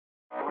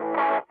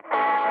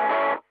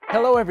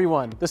Hello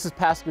everyone, this is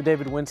Pastor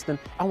David Winston.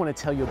 I want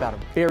to tell you about a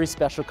very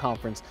special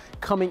conference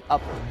coming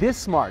up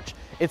this March.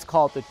 It's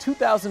called the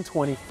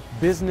 2020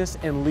 Business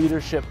and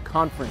Leadership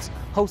Conference,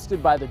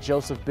 hosted by the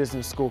Joseph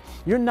Business School.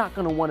 You're not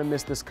going to want to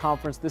miss this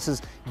conference. This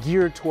is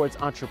geared towards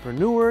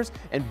entrepreneurs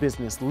and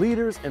business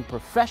leaders and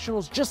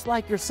professionals just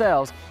like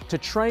yourselves to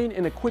train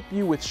and equip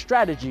you with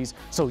strategies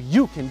so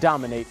you can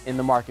dominate in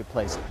the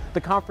marketplace.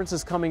 The conference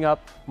is coming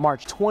up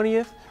March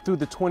 20th through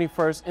the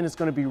 21st, and it's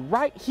going to be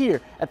right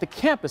here at the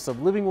campus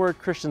of Living Word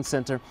Christian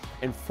Center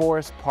in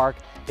Forest Park,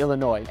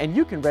 Illinois. And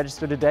you can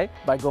register today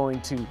by going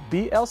to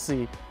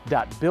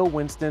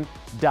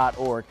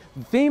blc.billwinston.org.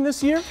 The theme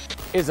this year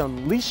is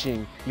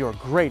Unleashing Your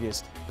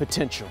Greatest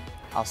Potential.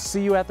 I'll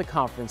see you at the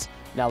conference.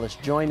 Now let's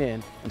join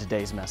in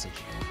today's message.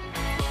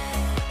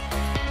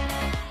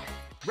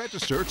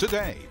 Register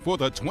today for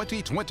the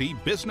 2020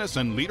 Business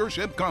and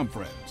Leadership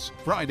Conference,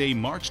 Friday,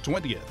 March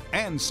 20th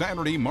and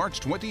Saturday, March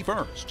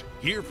 21st.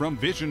 Hear from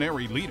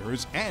visionary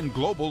leaders and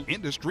global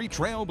industry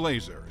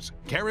trailblazers,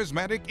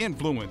 charismatic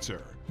influencer,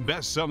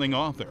 best-selling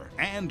author,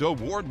 and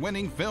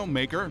award-winning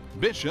filmmaker,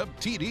 Bishop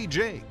T.D.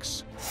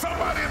 Jakes.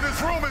 Somebody in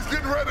this room is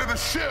getting ready to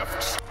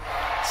shift.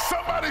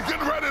 Somebody's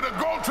getting ready to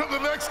go to the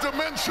next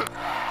dimension.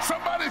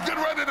 Somebody's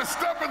getting ready to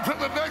step into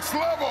the next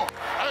level.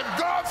 And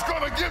God's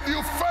going to give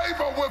you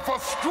favor with a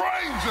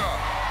stranger.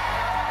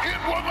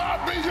 It will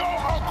not be your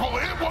uncle.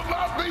 It will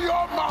not be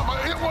your mama.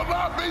 It will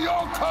not be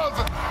your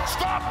cousin.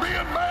 Stop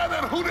being mad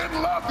at who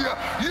didn't love you.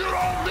 You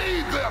don't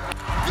need them.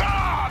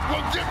 God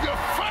will give you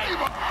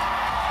favor.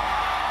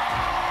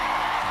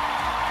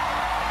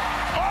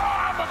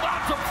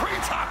 About to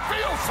preach, I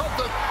feel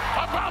something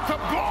about to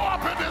blow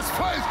up in this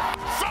place.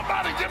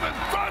 Somebody give it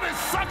 30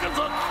 seconds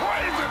of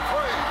crazy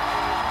praise.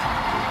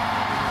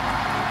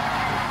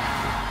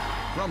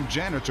 From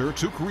janitor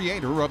to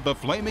creator of the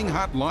Flaming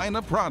Hot line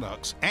of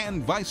products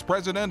and vice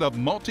president of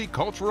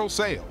multicultural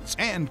sales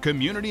and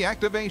community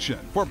activation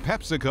for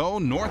PepsiCo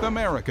North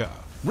America,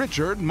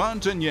 Richard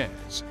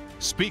Montañez,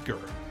 speaker,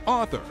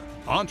 author,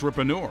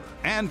 entrepreneur,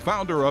 and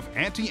founder of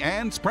Auntie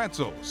Anne's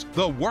Pretzels,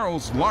 the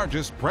world's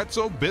largest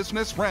pretzel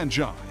business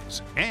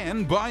franchise,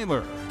 Ann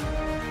Byler.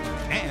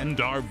 And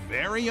our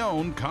very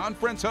own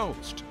conference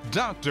host,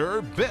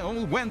 Dr.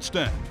 Bill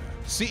Winston,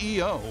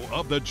 CEO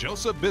of the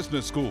Joseph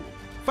Business School,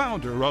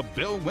 founder of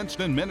Bill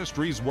Winston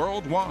Ministries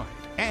Worldwide,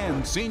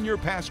 and senior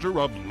pastor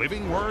of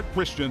Living Word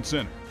Christian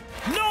Center.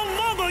 No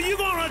longer are you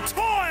going to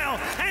toil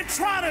and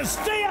try to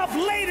stay up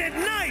late at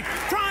night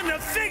trying to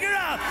figure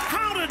out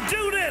how to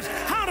do this,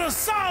 how to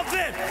solve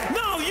this.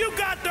 No, you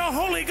got the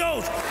Holy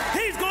Ghost.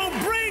 He's going to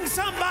bring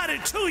somebody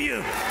to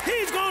you.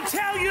 He's going to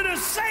tell you to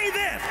say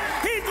this.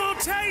 He's going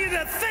to tell you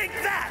to think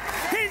that.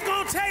 He's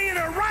going to tell you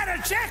to write a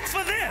check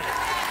for this.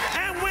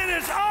 And when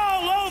it's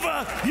all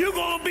over, you're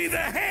going to be the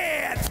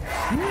head,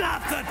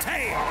 not the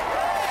tail.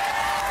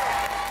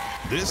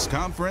 This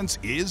conference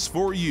is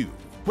for you.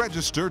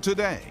 Register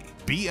today.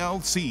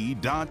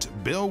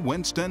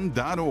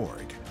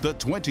 blc.billwinston.org. The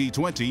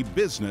 2020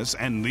 Business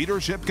and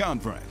Leadership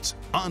Conference,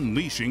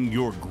 Unleashing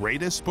Your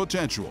Greatest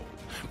Potential.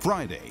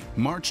 Friday,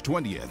 March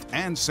 20th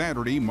and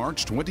Saturday,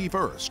 March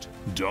 21st.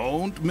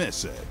 Don't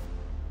miss it.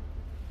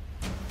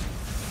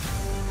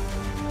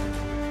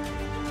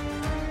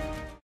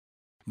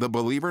 The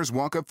Believer's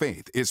Walk of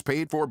Faith is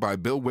paid for by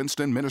Bill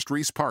Winston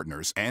Ministries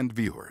partners and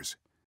viewers.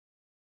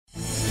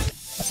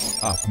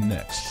 Up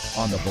next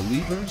on the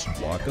Believer's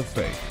Walk of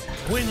Faith.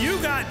 When you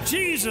got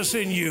Jesus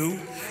in you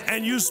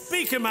and you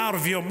speak him out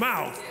of your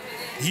mouth,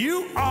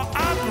 you are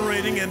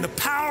operating in the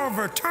power of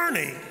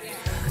attorney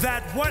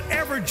that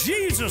whatever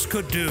Jesus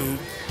could do,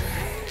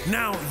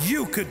 now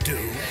you could do.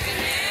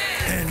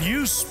 And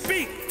you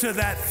speak to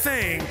that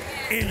thing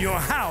in your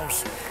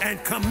house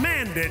and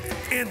command it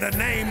in the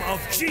name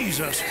of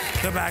Jesus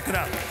to back it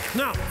up.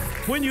 Now,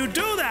 when you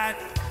do that,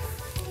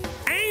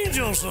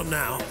 angels are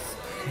now,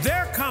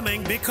 they're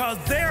coming because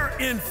they're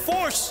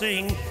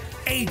enforcing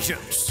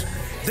agents.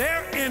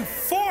 They're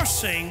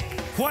enforcing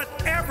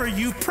whatever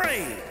you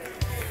prayed.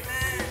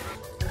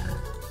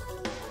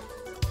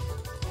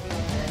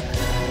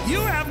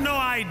 You have no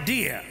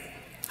idea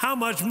how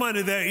much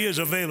money there is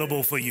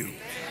available for you.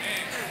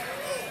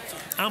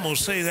 I'm going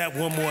to say that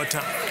one more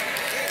time.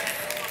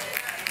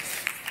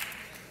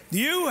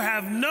 You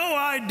have no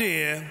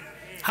idea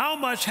how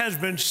much has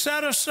been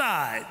set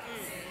aside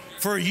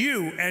for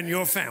you and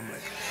your family.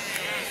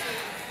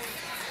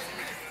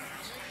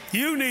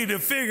 You need to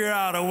figure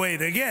out a way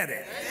to get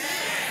it.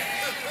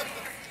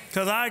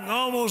 Because I can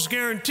almost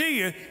guarantee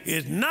you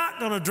it's not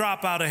going to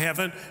drop out of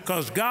heaven,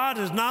 because God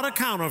is not a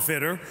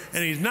counterfeiter,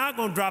 and he's not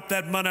going to drop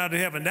that money out of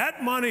heaven.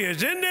 That money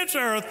is in this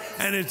earth,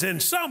 and it's in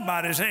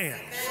somebody's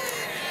hand.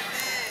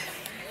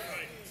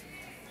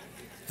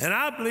 And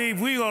I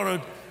believe we're going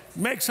to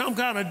make some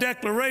kind of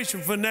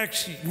declaration for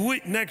next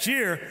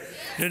year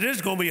that this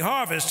is going to be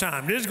harvest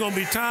time. This is going to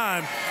be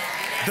time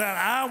that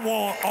I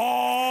want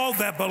all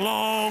that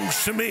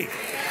belongs to me.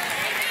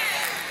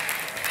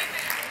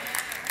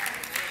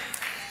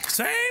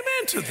 Say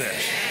amen to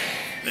this.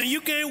 And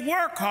you can't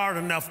work hard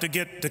enough to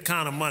get the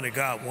kind of money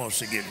God wants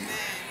to give you.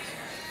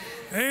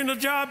 There ain't a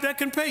job that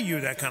can pay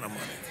you that kind of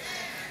money.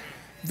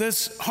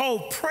 This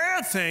whole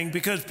prayer thing,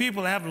 because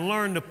people haven't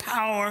learned the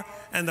power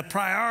and the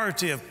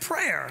priority of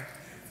prayer,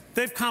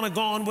 they've kind of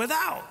gone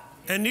without.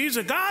 And these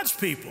are God's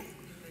people.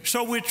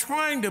 So we're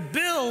trying to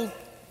build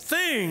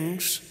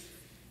things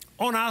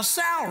on our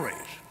salaries.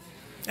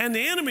 And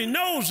the enemy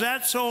knows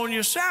that, so on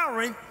your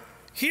salary,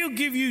 he'll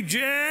give you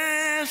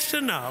just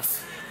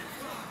enough,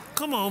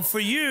 come on, for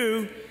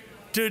you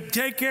to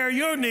take care of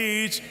your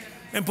needs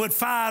and put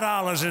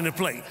 $5 in the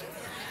plate.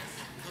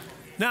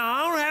 Now,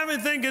 I don't have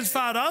anything against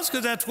 $5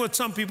 because that's what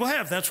some people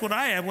have. That's what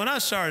I had when I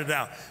started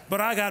out.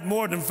 But I got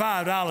more than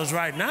 $5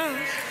 right now.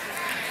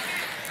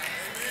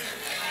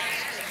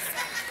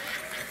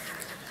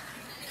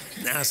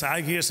 Now, so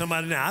I hear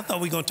somebody now, I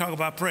thought we were going to talk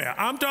about prayer.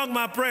 I'm talking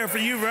about prayer for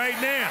you right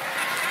now.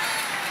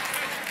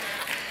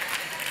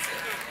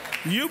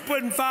 You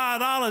putting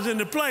 $5 in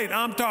the plate,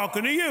 I'm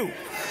talking to you.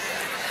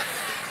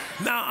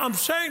 Now, I'm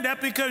saying that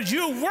because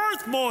you're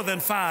worth more than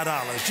 $5.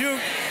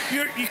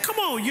 Come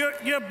on,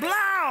 your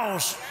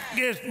blouse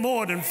is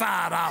more than $5.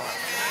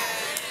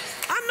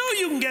 I know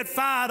you can get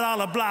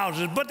 $5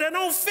 blouses, but they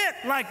don't fit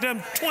like them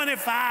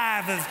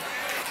 $25 and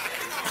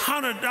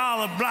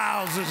 $100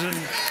 blouses, and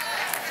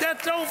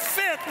that don't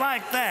fit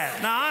like that.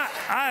 Now,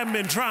 I haven't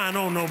been trying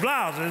on no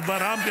blouses,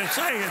 but I'm just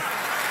saying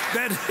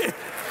that,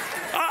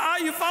 are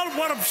you following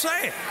what I'm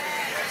saying?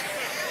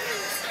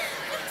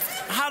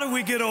 How do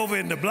we get over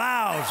into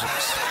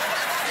blouses?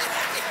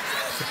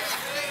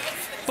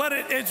 But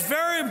it's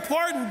very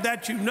important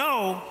that you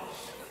know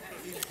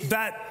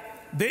that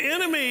the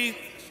enemy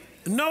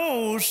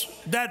knows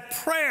that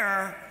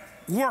prayer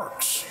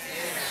works.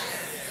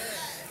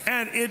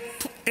 And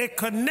it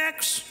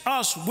connects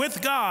us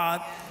with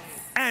God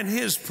and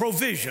his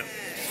provision.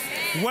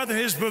 Whether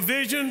his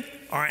provision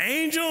are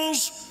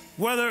angels,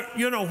 whether,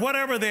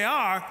 whatever they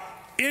are,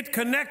 it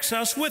connects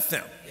us with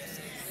them.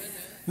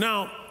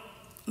 Now,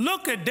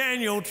 look at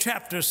Daniel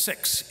chapter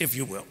 6, if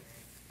you will.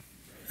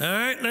 All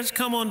right, let's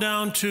come on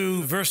down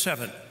to verse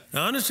 7.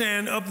 Now,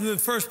 understand, up in the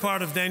first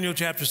part of Daniel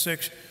chapter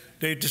 6,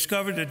 they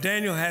discovered that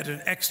Daniel had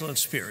an excellent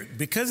spirit.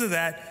 Because of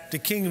that, the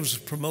king was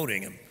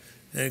promoting him,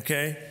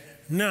 okay?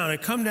 Now, they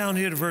come down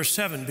here to verse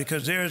 7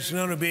 because there's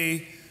going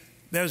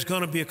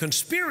to be a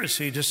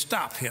conspiracy to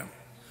stop him,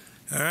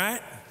 all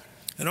right?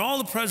 And all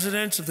the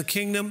presidents of the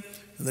kingdom,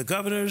 and the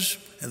governors,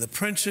 and the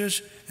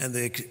princes, and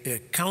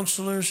the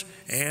counselors,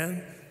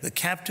 and the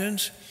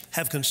captains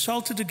have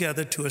consulted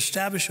together to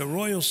establish a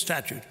royal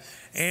statute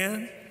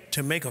and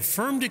to make a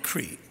firm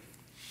decree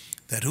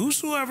that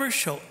whosoever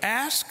shall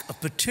ask a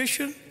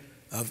petition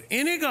of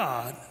any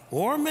god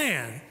or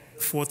man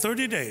for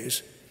 30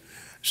 days,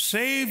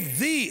 save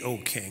thee, O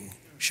king,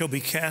 shall be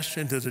cast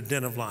into the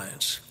den of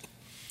lions.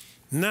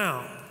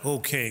 Now, O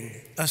king,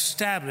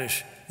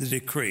 establish the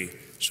decree,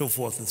 so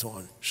forth and so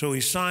on. So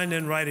he signed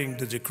in writing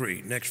the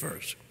decree. Next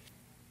verse.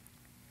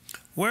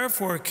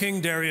 Wherefore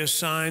King Darius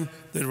signed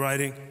the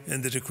writing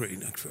and the decree.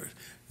 Next verse.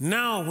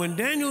 Now, when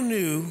Daniel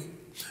knew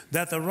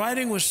that the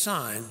writing was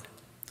signed,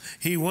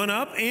 he went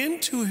up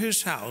into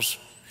his house,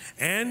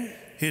 and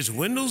his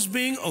windows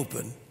being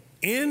open,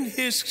 in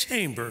his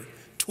chamber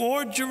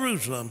toward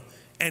Jerusalem,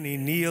 and he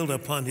kneeled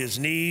upon his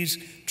knees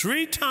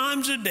 3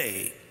 times a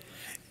day,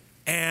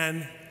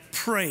 and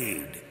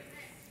prayed,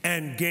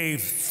 and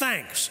gave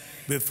thanks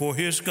before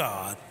his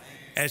God,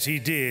 as he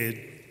did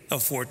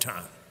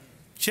aforetime.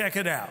 Check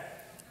it out.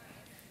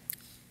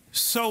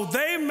 So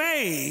they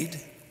made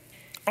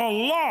a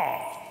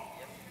law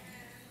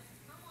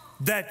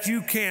that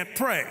you can't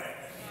pray.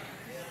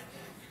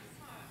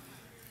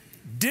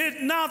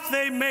 Did not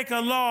they make a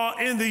law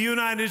in the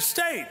United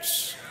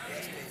States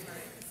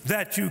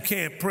that you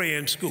can't pray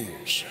in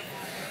schools?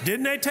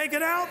 Didn't they take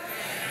it out?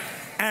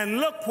 And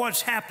look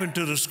what's happened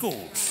to the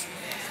schools.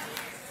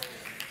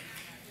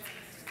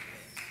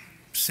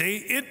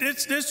 See,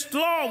 this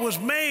law was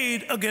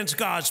made against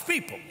God's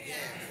people.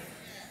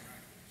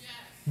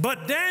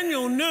 But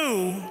Daniel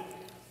knew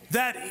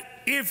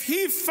that if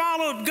he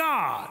followed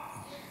God,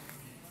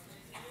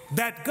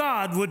 that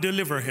God would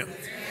deliver him.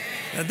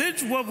 Now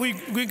this is what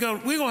we're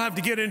going to have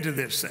to get into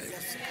this thing,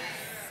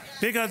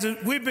 because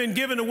we've been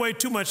giving away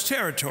too much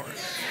territory.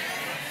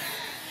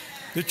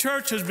 The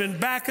church has been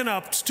backing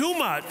up too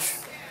much,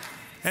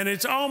 and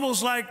it's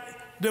almost like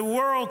the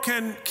world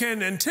can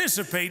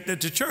anticipate that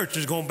the church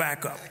is going to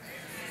back up.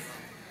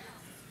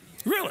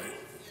 Really.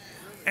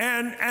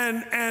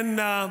 And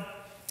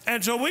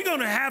so we're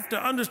going to have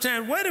to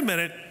understand, wait a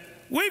minute,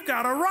 we've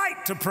got a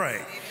right to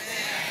pray.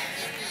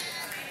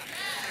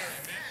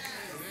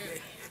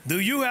 Do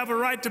you have a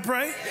right to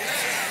pray?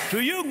 So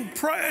you can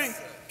pray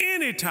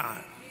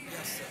anytime.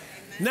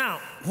 Now,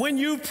 when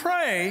you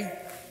pray,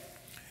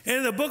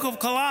 in the book of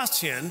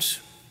Colossians,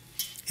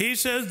 he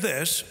says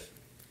this,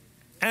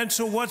 and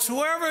so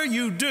whatsoever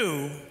you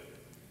do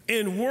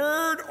in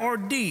word or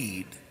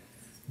deed,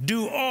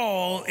 do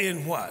all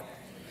in what?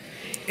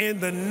 In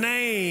the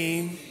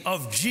name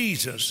of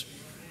Jesus,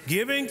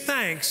 giving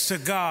thanks to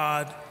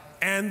God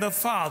and the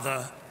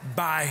Father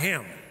by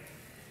him.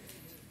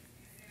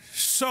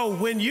 So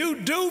when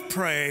you do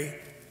pray,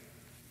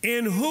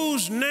 in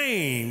whose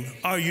name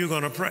are you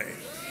going to pray?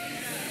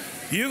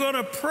 You're going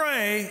to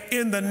pray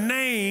in the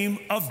name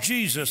of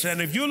Jesus.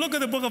 And if you look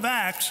at the book of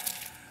Acts,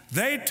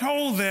 they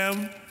told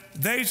them,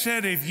 they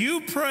said, if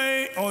you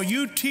pray or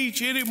you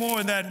teach any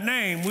more in that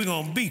name, we're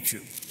going to beat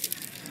you.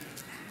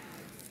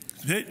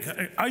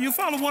 Are you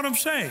following what I'm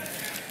saying?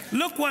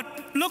 Look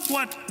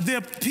what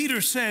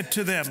Peter said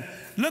to them.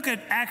 Look at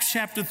Acts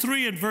chapter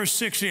 3 and verse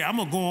 6 here. I'm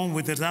going to go on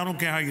with this. I don't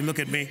care how you look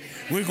at me.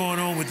 We're going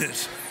on with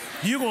this.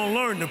 You're going to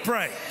learn to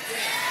pray.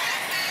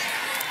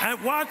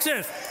 And watch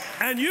this.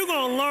 And you're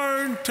going to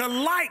learn to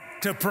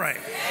like to pray.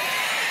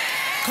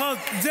 Because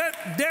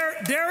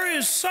there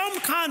is some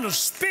kind of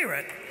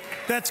spirit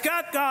that's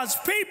got God's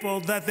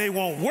people that they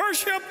won't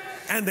worship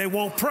and they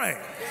won't pray.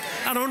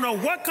 I don't know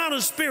what kind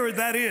of spirit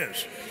that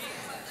is.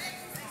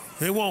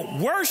 They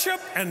won't worship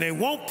and they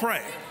won't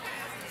pray.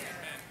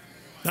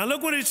 Now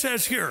look what it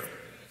says here.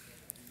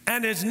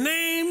 And his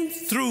name,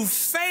 through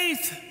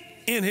faith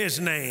in his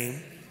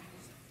name,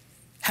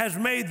 has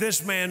made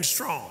this man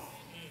strong.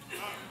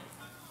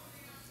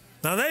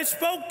 Now they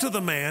spoke to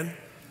the man.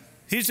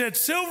 He said,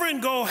 silver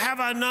and gold have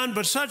I none,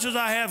 but such as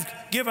I have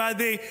give I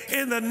thee.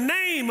 In the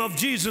name of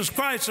Jesus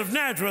Christ of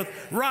Nazareth,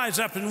 rise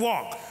up and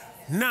walk.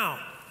 Now,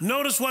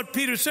 notice what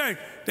Peter said.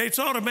 They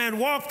saw the man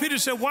walk. Peter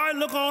said, why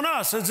look on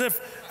us as if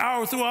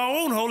through our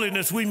own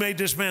holiness we made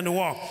this man to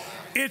walk?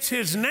 It's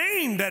his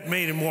name that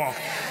made him walk,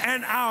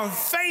 and our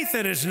faith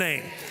in his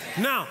name.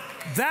 Now,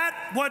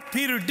 what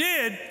Peter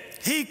did,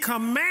 he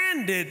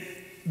commanded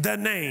the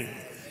name.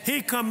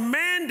 He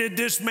commanded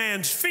this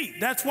man's feet.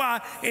 That's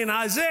why in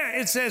Isaiah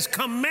it says,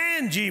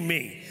 command ye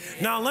me.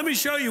 Now let me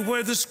show you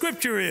where the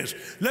scripture is.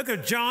 Look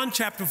at John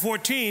chapter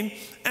 14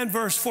 and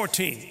verse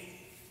 14.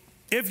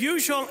 If you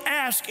shall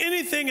ask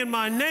anything in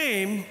my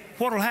name,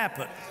 what will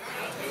happen?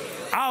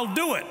 I'll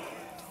do it.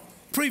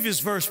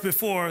 Previous verse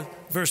before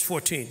verse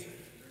 14.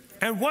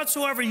 And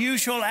whatsoever you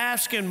shall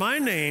ask in my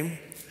name,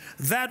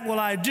 that will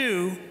I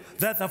do,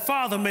 that the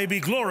Father may be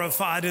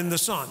glorified in the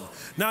Son.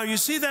 Now you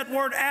see that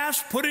word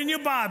ask, put in your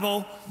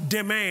Bible,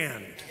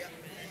 demand.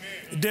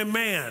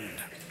 Demand.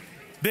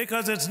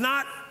 Because it's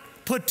not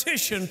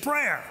petition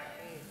prayer.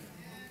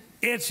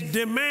 It's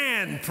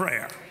demand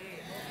prayer.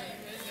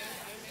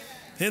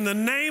 In the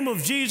name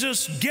of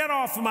Jesus, get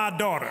off of my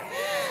daughter.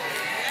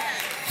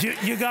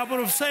 You got what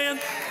I'm saying?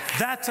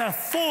 That's a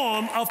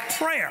form of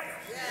prayer.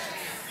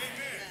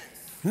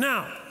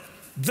 Now,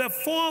 the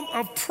form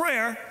of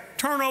prayer,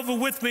 turn over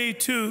with me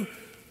to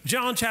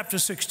John chapter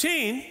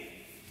 16,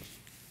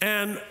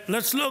 and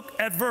let's look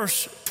at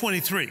verse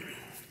 23.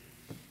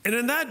 And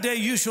in that day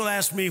you shall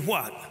ask me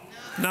what?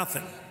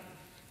 Nothing.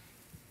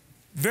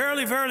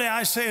 Verily, verily,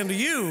 I say unto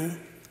you,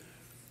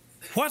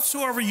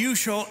 whatsoever you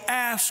shall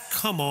ask,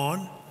 come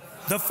on,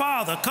 the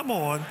Father, come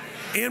on,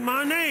 in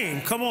my name,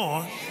 come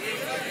on,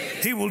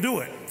 he will do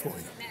it for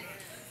you.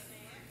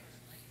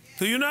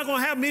 So you're not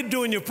going to have me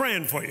doing your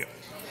praying for you.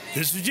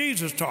 This is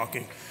Jesus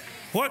talking.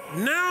 What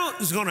now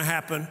is going to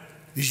happen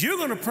is you're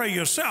going to pray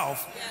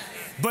yourself,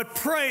 but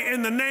pray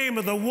in the name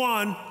of the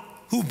one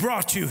who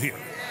brought you here.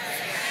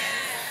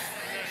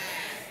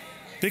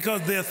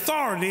 Because the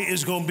authority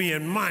is going to be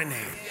in my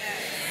name.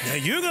 Now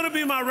you're going to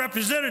be my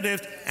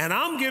representative, and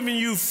I'm giving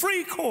you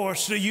free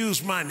course to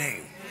use my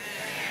name.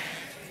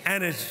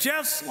 And it's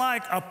just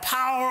like a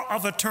power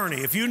of attorney.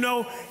 If you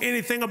know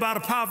anything about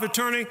a power of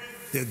attorney,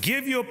 they'll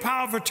give you a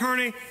power of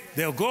attorney.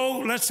 They'll go,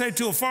 let's say,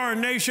 to a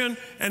foreign nation,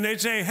 and they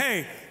say,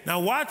 hey,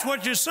 now watch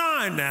what you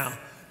sign now.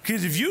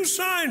 Because if you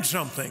sign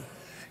something,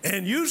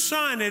 and you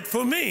sign it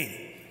for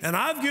me, and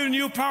I've given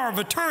you a power of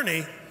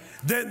attorney,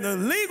 then the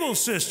legal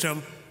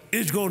system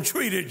is going to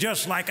treat it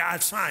just like I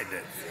signed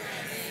it.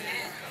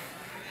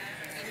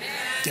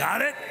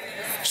 Got it?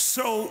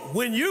 So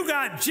when you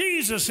got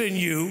Jesus in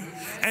you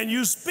and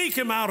you speak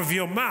him out of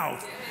your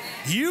mouth,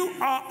 you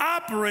are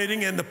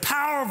operating in the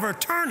power of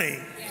attorney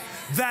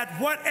that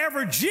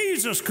whatever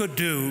Jesus could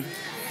do,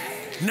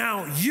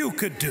 now you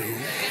could do.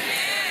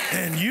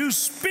 And you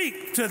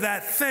speak to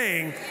that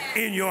thing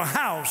in your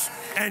house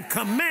and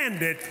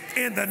command it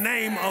in the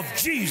name of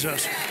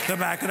Jesus to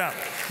back it up.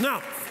 Now,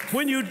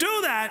 when you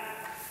do that,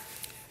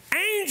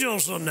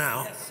 angels are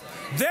now,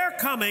 they're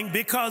coming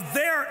because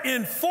they're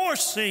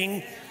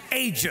enforcing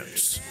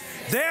agents.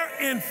 They're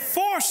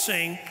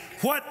enforcing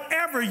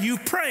whatever you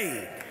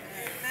prayed.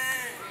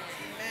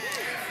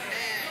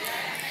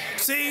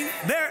 See,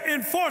 they're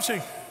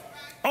enforcing.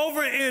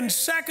 Over in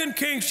 2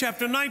 Kings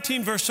chapter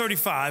 19, verse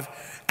 35,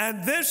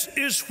 and this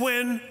is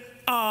when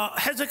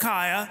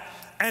Hezekiah,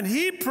 and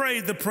he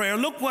prayed the prayer.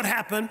 Look what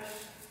happened.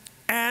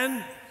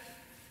 And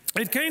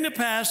it came to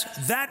pass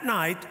that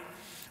night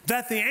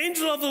that the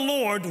angel of the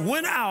Lord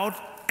went out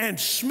and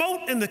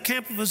smote in the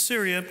camp of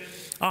Assyria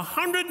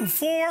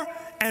 104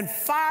 and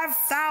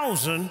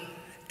 5,000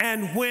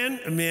 and when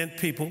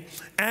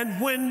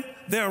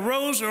there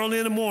arose early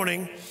in the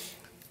morning,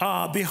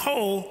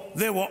 behold,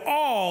 they were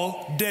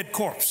all dead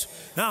corpses.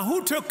 Now,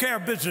 who took care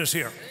of business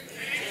here?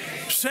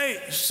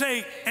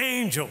 Say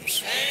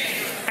angels.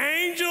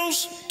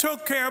 Angels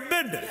took care of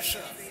business.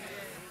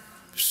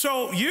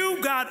 So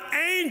you got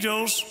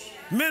angels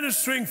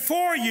ministering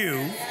for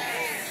you,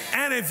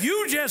 and if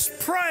you just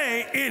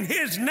pray in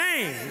his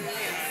name,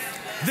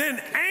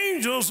 then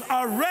angels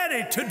are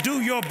ready to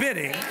do your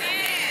bidding.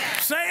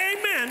 Say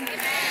amen.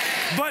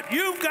 But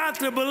you've got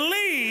to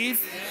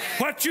believe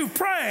what you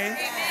pray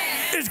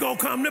is going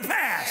to come to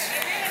pass.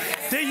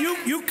 Then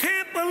you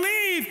can't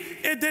believe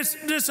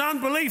this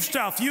unbelief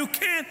stuff. You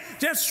can't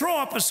just throw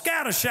up a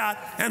scatter shot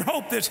and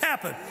hope this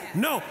happens.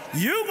 No,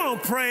 you're going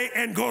to pray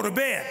and go to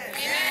bed.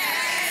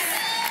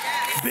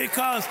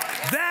 Because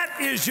that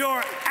is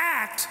your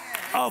act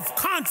of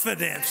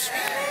confidence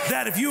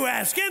that if you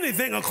ask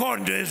anything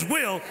according to his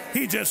will,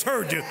 he just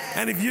heard you.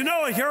 And if you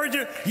know he heard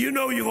you, you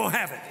know you're going to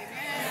have it.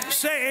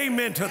 Say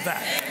amen to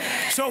that.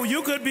 So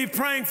you could be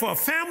praying for a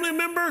family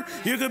member,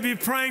 you could be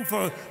praying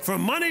for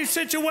money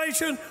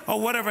situation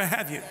or whatever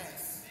have you.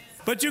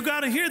 But you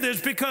got to hear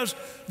this, because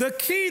the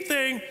key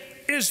thing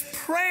is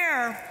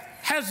prayer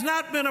has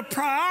not been a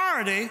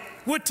priority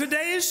with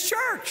today's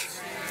church.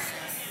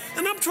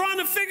 And I'm trying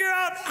to figure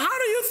out, how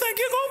do you think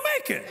you're going to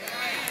make it?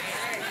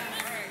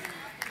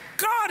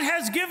 God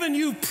has given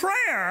you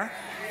prayer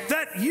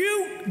that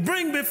you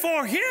bring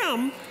before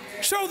him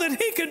so that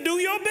he can do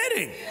your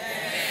bidding.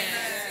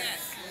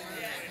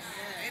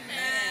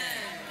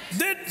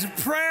 That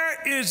prayer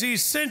is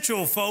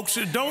essential, folks.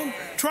 Don't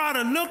try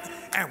to look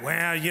at,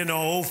 well, you know,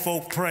 old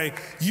folk pray.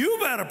 You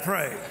better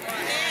pray.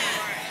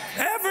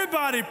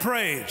 Everybody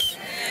prays.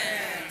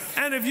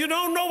 And if you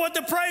don't know what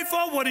to pray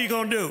for, what are you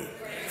going to do?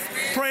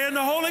 Pray in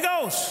the Holy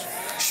Ghost.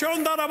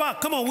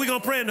 Come on, we're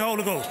going to pray in the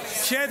Holy Ghost.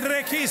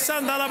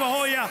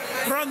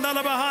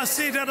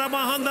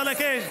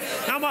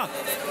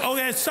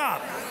 Okay,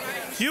 stop.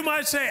 You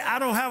might say, I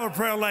don't have a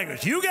prayer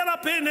language. You get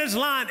up in this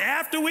line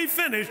after we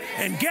finish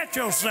and get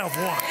yourself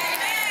one.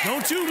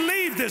 Don't you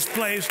leave this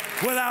place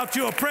without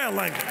your prayer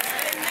language.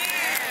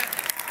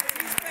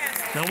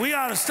 Now, we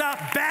ought to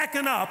stop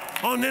backing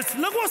up on this.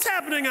 Look what's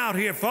happening out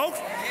here, folks.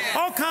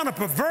 All kind of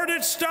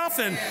perverted stuff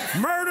and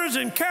murders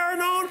and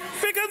carrying on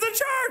because the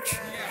church.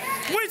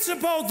 We're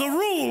supposed to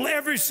rule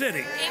every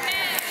city.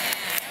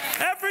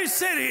 Every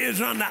city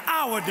is under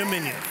our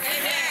dominion.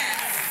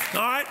 All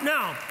right,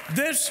 now,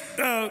 this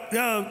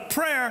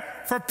prayer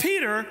for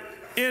Peter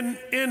in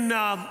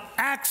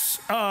Acts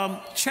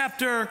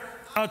chapter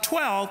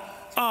 12,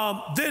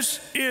 this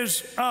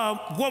is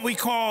what we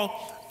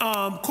call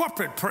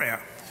corporate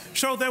prayer.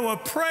 So they were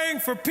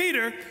praying for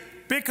Peter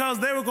because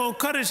they were going to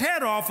cut his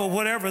head off or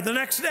whatever the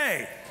next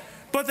day.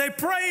 But they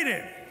prayed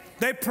it.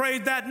 They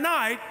prayed that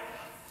night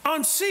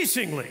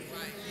unceasingly.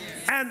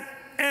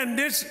 And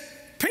this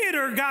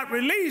Peter got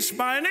released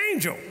by an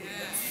angel.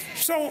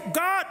 So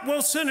God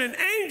will send an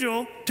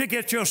angel to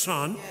get your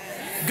son.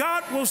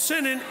 God will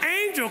send an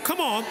angel,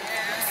 come on,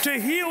 to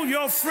heal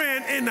your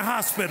friend in the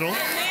hospital.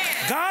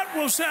 God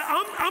will say,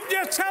 I'm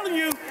just telling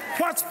you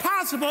what's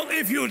possible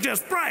if you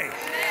just pray.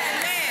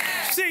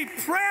 See,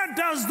 prayer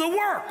does the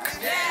work.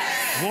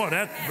 Boy,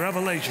 that's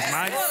revelation,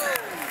 right?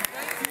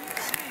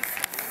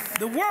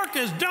 The work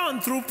is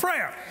done through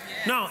prayer.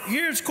 Now,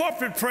 here's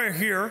corporate prayer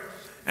here.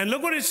 And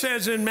look what it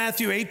says in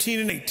Matthew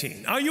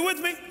 18:18. Are you with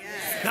me?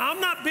 Yes. Now, I'm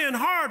not being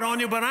hard on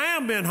you, but I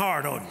am being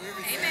hard on you.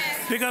 Amen.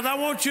 Because I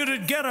want you to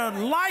get a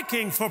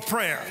liking for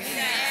prayer.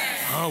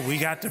 Yes. Oh, we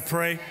got to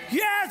pray.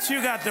 Yes,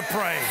 you got to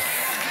pray.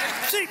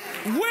 See,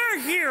 we're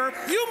here.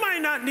 You may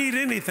not need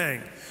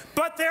anything,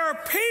 but there are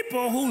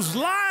people whose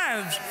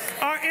lives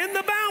are in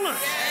the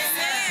balance.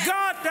 Amen.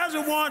 God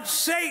doesn't want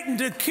Satan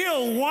to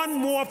kill one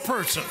more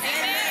person.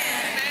 Amen.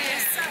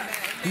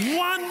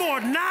 One more,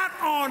 not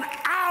on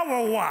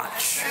our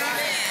watch.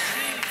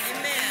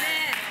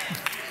 Amen.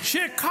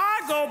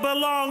 Chicago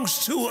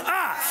belongs to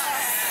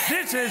us.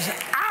 This is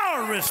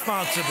our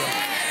responsibility.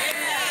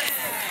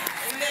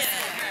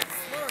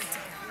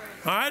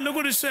 All right, look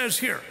what it says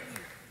here.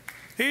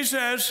 He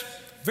says,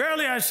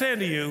 verily I say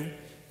unto you,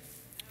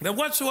 that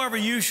whatsoever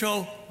you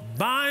shall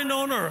bind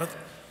on earth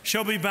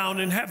shall be bound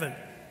in heaven.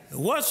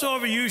 And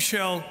whatsoever you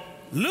shall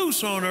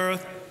loose on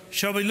earth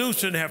shall be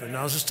loosed in heaven.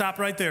 Now, let's stop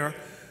right there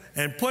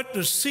and put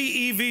the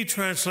CEV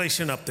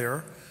translation up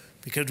there,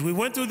 because we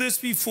went through this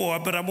before,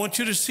 but I want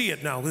you to see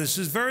it now. This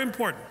is very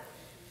important.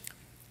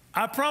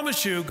 I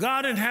promise you,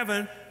 God in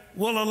heaven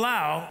will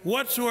allow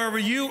whatsoever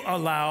you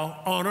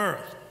allow on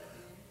earth,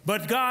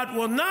 but God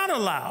will not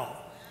allow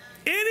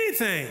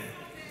anything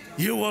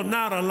you will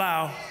not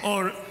allow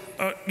on,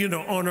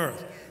 on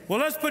earth.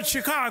 Well, let's put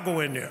Chicago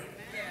in there.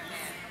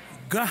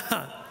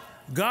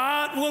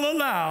 God will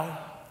allow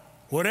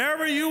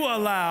whatever you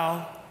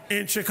allow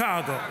in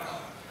Chicago.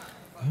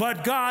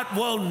 But God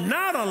will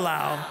not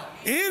allow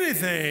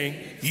anything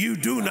you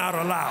do not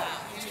allow.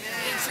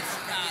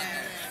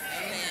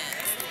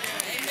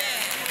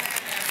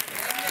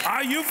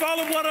 Are you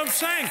following what I'm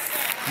saying?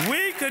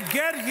 We could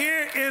get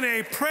here in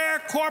a prayer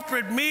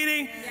corporate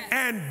meeting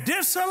and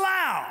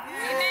disallow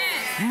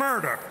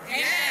murder,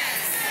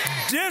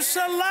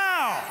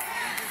 disallow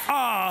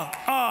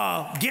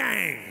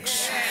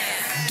gangs,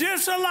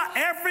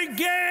 Every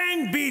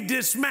gang be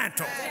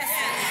dismantled.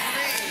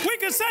 We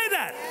can say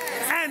that.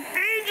 And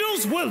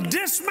angels will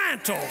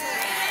dismantle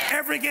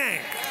every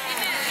gang.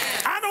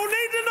 I don't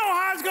need to know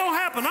how it's going to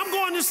happen. I'm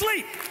going to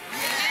sleep.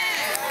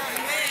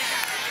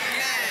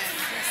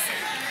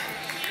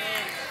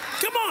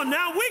 Come on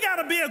now, we got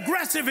to be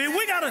aggressive here.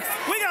 We got to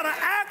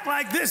act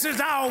like this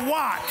is our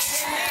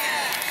watch.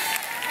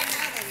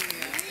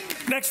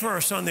 Next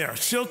verse on there,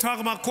 still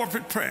talking about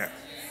corporate prayer.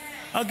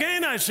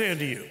 Again, I say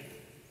unto you,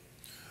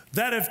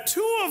 that if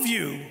two of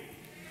you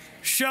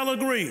shall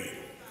agree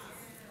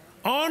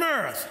on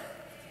earth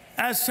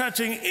as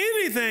touching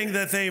anything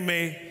that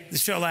they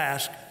shall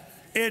ask,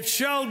 it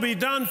shall be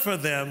done for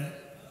them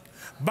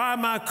by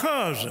my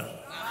cousin,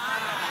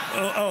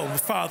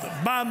 Father,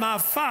 by my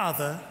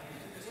Father,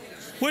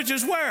 which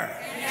is where?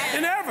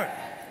 In heaven.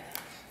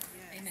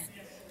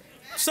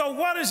 So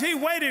what is he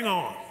waiting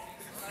on?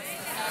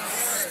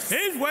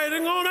 He's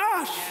waiting on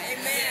us.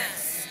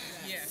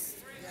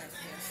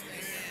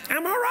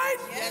 Am I right?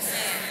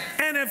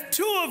 And if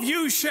two of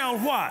you shall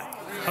what?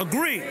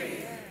 Agree.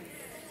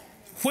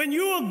 When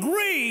you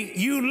agree,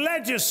 you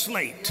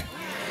legislate.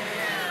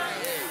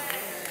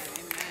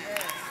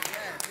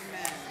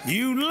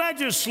 You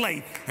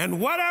legislate. And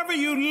whatever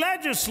you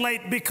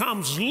legislate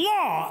becomes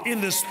law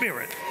in the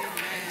spirit.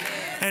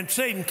 And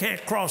Satan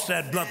can't cross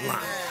that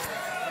bloodline.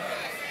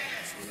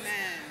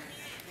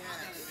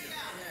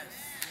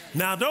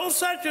 Now, don't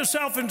set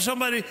yourself in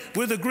somebody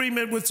with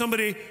agreement with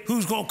somebody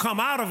who's going to come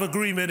out of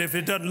agreement if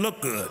it doesn't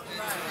look good.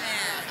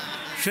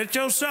 Set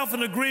yourself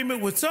in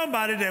agreement with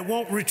somebody that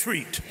won't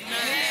retreat.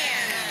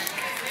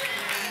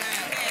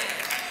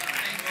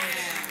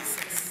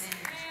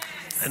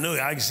 I know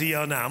I can see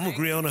y'all now. I'm going to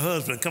agree on the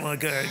husband. Come on,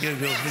 girl.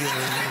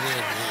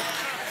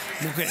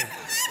 Okay.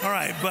 All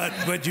right,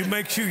 but you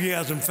make sure you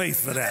have some faith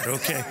for that,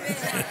 okay?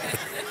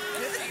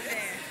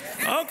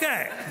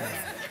 Okay.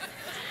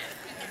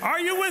 Are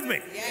you with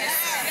me?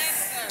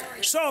 Yes.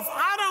 So if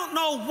I don't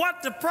know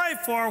what to pray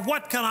for,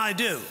 what can I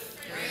do?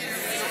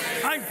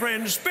 I can pray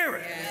in the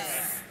Spirit.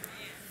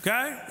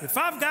 Okay? If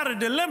I've got a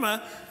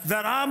dilemma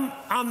that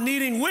I'm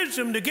needing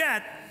wisdom to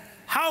get,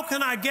 how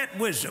can I get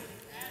wisdom?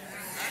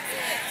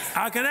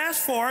 I can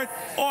ask for it,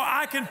 or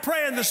I can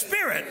pray in the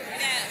Spirit,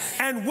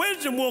 and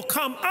wisdom will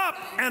come up,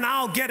 and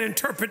I'll get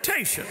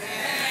interpretation.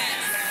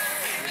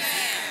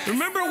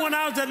 Remember when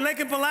I was at Lake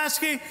and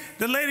Pulaski,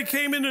 the lady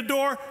came in the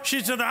door.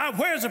 She said,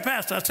 where's the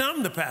pastor? I said,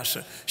 I'm the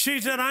pastor. She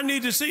said, I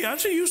need to see you. I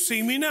said, you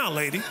see me now,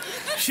 lady.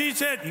 She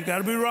said, you got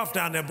to be rough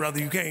down there, brother.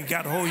 You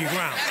got to hold your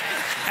ground.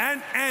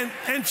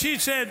 And she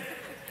said,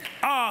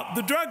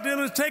 the drug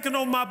dealer's taking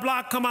over my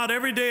block, come out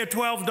every day at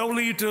 12, don't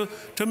leave to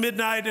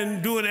midnight,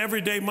 and do it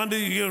every day,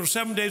 Monday,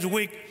 7 days a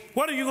week.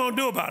 What are you going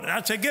to do about it?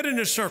 I said, get in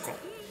this circle.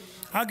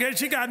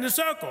 She got in the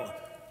circle.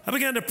 I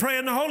began to pray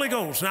in the Holy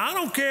Ghost. Now, I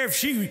don't care if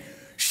she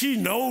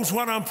knows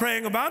what I'm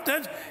praying about.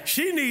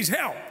 She needs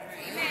help.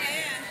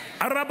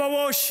 And I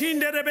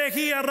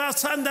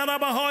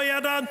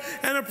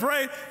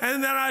prayed,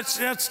 and then I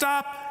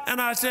stopped, and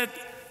I said,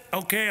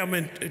 okay,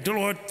 the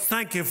Lord,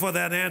 thank you for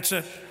that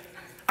answer.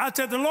 I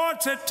said, the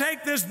Lord said,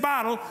 take this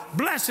bottle,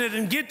 bless it,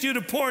 and get you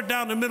to pour it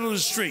down the middle of the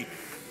street.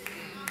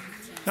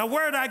 Now,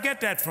 where did I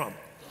get that from?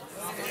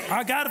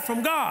 I got it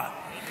from God.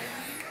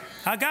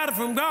 I got it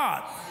from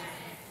God.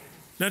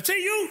 Now,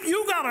 see,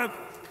 you got to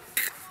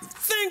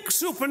think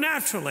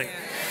supernaturally,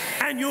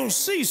 and you'll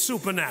see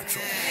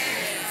supernatural.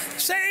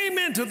 Say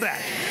amen to that.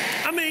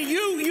 I mean,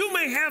 you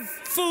may have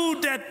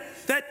food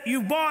that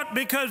you bought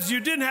because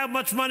you didn't have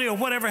much money or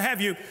whatever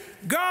have you.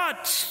 God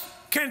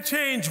can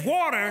change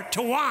water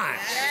to wine.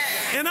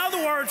 In other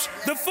words,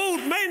 the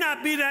food may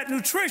not be that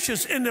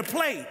nutritious in the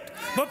plate,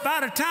 but by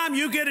the time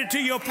you get it to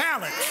your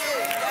palate,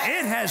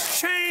 it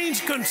has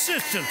changed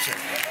consistency.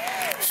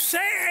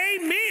 Say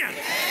amen.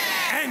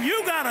 And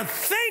you got to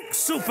think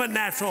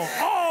supernatural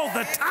all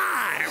the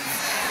time.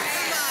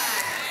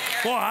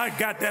 Boy, I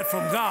got that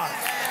from God.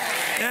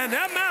 And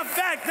as a matter of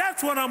fact,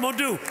 that's what I'm going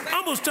to do.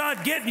 I'm going to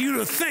start getting you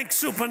to think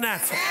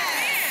supernatural.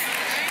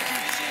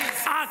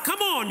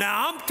 Come on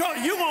now.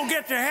 You're going to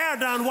get your hair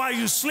done while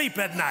you sleep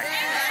at night.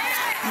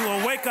 You're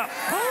going to wake up.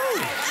 Oh.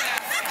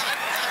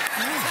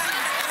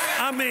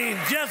 I mean,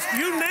 just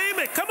you name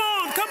it. Come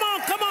on, come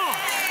on, come on.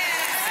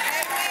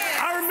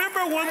 I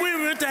remember when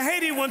we went to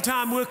Haiti one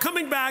time, we were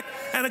coming back,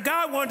 and a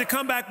guy wanted to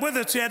come back with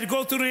us. He had to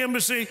go through the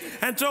embassy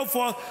and so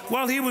forth.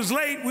 While he was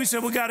late, we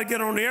said, we got to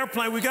get on the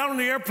airplane. We got on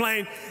the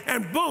airplane,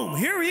 and boom,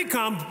 here he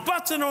comes,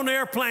 busting on the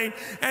airplane,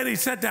 and he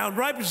sat down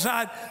right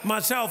beside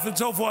myself and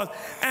so forth.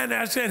 And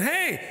I said,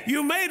 hey,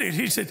 you made it.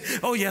 He said,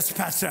 oh, yes,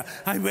 Pastor,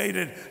 I made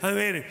it. I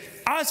made it.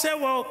 I said,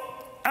 well,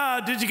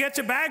 did you get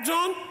your bags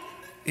on?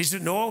 He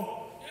said,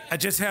 no, I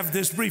just have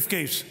this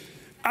briefcase.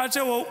 I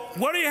said, well,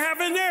 what do you have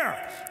in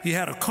there? He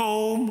had a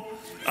comb,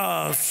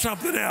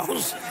 something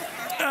else.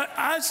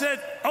 I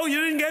said, oh, you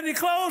didn't get any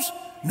clothes?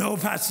 No,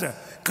 Pastor.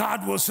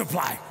 God will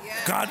supply.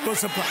 God will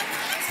supply.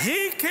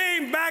 He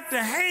came back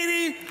to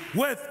Haiti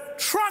with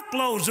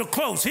truckloads of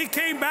clothes. He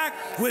came back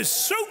with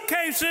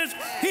suitcases.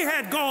 He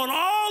had gone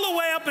all the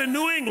way up in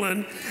New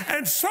England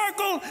and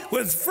circled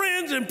with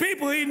friends and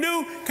people he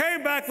knew,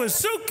 came back with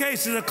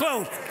suitcases of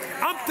clothes.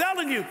 I'm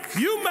telling you,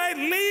 you may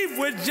leave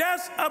with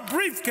just a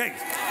briefcase.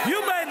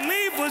 You may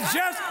leave with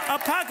just a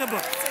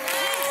pocketbook.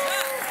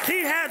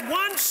 He had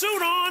one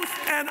suit on,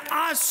 and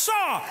I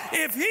saw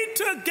if he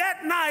took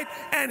that night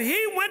and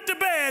he went to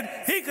bed,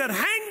 he could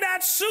hang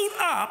that suit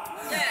up,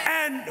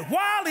 and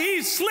while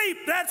he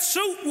sleep, that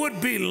suit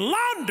would be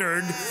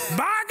laundered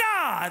by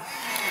God,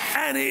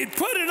 and he'd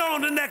put it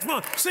on the next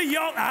month. See,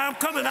 y'all, I'm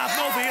coming out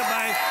over here,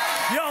 man.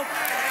 Yo,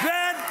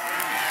 man,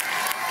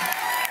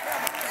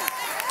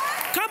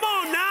 come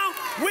on now.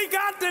 We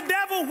got the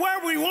devil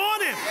where we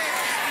want him.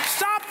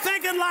 Stop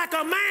thinking like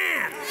a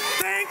man.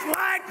 Think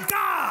like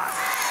God.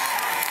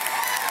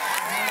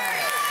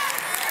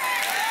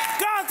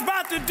 God's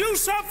about to do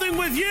something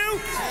with you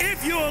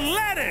if you'll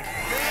let it.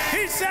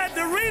 He said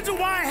the reason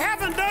why I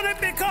haven't done it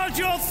because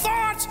your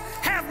thoughts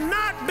have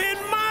not been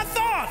my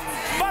thoughts.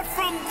 But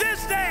from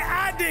this day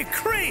I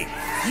decree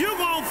you're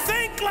going to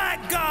think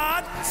like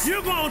God,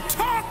 you're going to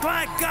talk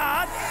like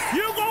God,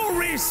 you're going to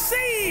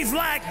receive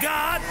like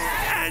God,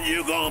 and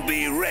you're going to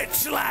be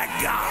rich like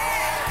God.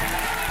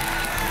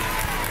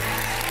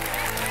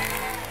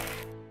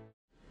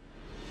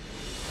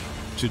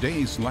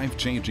 Today's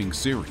life-changing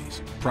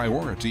series,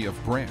 Priority of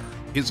Prayer,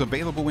 is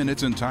available in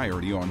its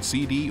entirety on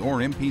CD or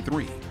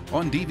MP3,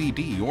 on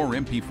DVD or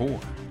MP4.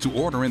 To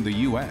order in the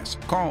U.S.,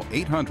 call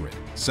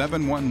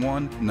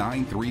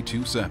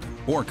 800-711-9327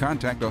 or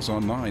contact us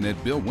online at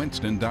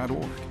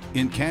billwinston.org.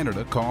 In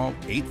Canada, call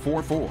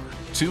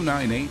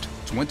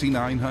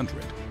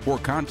 844-298-2900 or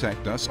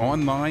contact us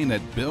online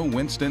at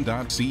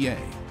billwinston.ca.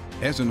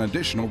 As an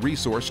additional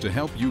resource to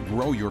help you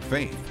grow your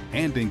faith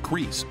and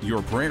increase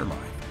your prayer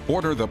life,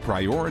 order the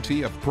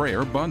Priority of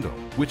Prayer bundle,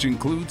 which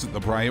includes the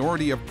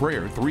Priority of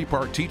Prayer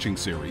 3-part teaching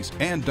series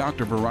and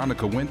Dr.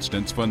 Veronica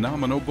Winston's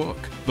phenomenal book,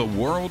 The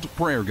World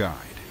Prayer Guide.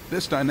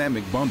 This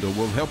dynamic bundle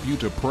will help you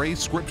to pray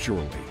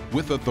scripturally,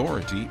 with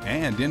authority,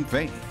 and in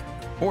faith.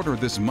 Order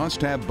this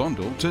must-have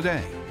bundle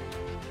today.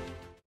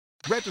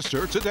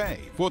 Register today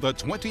for the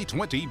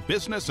 2020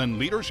 Business and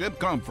Leadership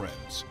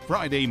Conference,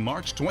 Friday,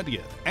 March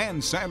 20th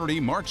and Saturday,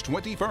 March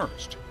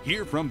 21st.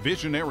 Hear from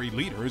visionary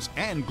leaders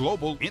and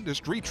global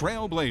industry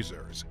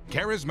trailblazers,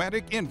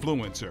 charismatic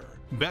influencer,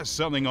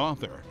 best-selling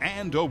author,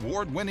 and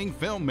award-winning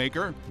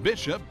filmmaker,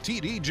 Bishop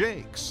T.D.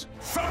 Jakes.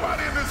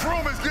 Somebody in this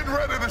room is getting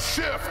ready to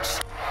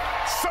shift.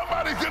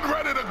 Somebody's getting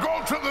ready to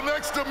go to the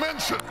next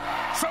dimension.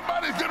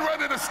 Somebody's getting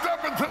ready to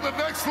step into the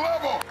next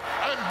level.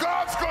 And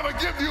God's going to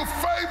give you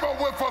favor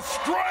with a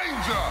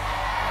stranger.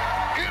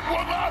 It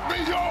will not be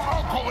your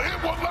uncle. It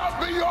will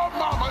not be your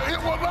mama. It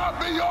will not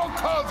be your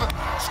cousin.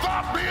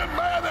 Stop being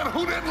mad at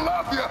who didn't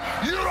love you.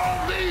 You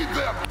don't need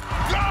them.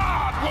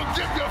 God will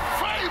give you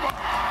favor.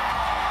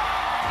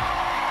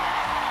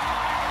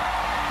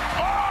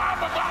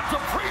 About to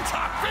preach,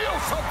 I feel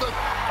something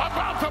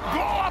about to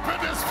blow up in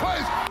this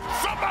place.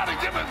 Somebody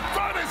give it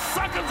 30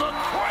 seconds of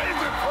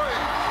crazy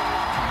praise.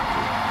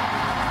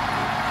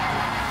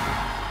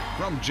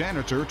 From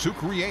janitor to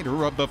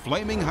creator of the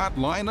Flaming Hot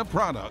line of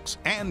products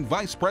and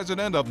vice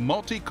president of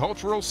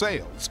multicultural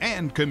sales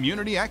and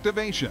community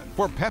activation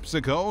for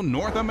PepsiCo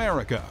North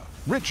America,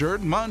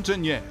 Richard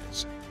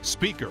Montañez.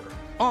 Speaker,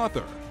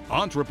 author,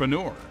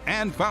 entrepreneur,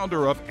 and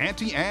founder of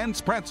Auntie Anne's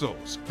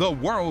Pretzels, the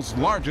world's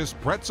largest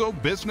pretzel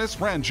business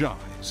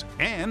franchise,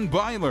 Ann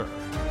Byler.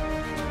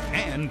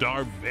 And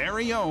our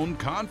very own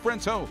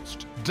conference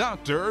host,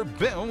 Dr.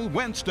 Bill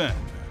Winston,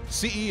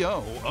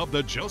 CEO of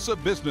the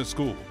Joseph Business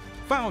School,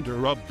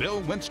 founder of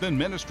Bill Winston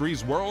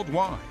Ministries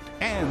Worldwide,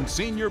 and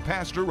senior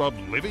pastor of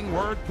Living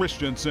Word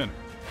Christian Center.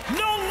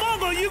 No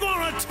longer you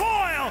going to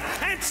toil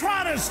and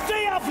try to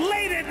stay up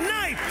late at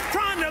night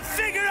trying to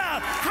figure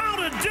out how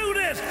to do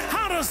this,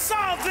 how to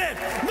solve this.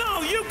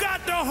 No, you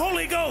got the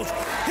Holy Ghost.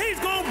 He's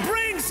going to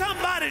bring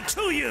somebody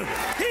to you.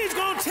 He's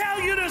going to tell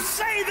you to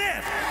say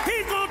this.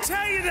 He's going to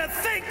tell you to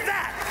think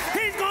that.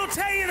 He's going to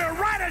tell you to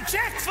write a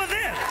check for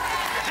this.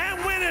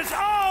 And when it's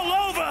all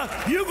over,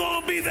 you're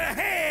going to be the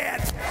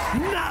head,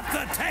 not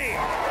the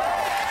tail.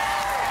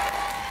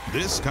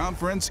 This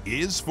conference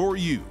is for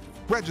you.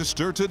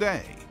 Register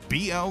today.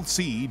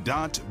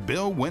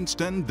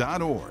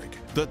 blc.billwinston.org.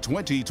 The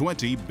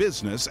 2020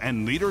 Business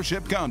and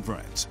Leadership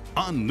Conference,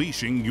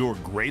 Unleashing Your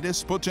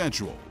Greatest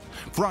Potential.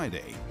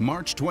 Friday,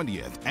 March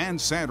 20th and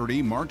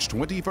Saturday, March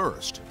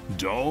 21st.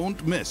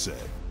 Don't miss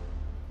it.